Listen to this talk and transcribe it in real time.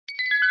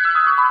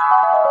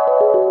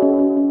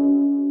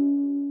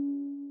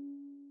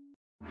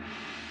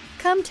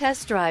Come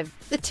test drive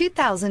the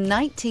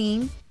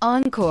 2019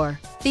 Encore.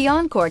 The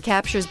Encore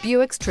captures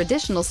Buick's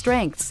traditional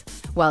strengths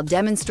while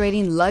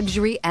demonstrating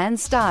luxury and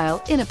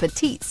style in a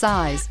petite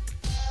size.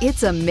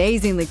 It's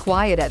amazingly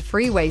quiet at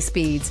freeway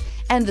speeds,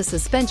 and the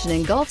suspension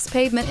engulfs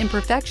pavement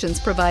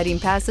imperfections, providing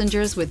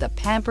passengers with a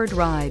pampered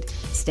ride.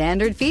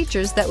 Standard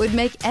features that would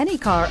make any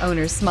car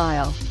owner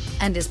smile,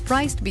 and is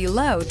priced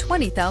below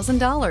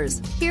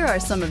 $20,000. Here are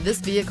some of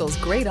this vehicle's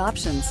great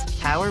options: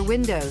 power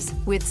windows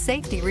with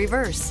safety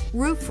reverse,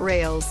 roof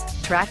rails,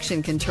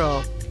 traction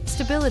control,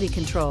 stability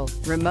control,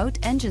 remote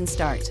engine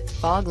start,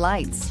 fog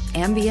lights,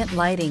 ambient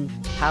lighting,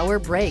 power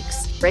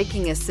brakes,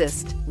 braking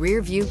assist,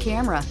 rear view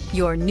camera.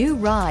 Your new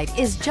ride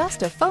is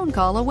just a phone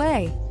call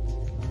away.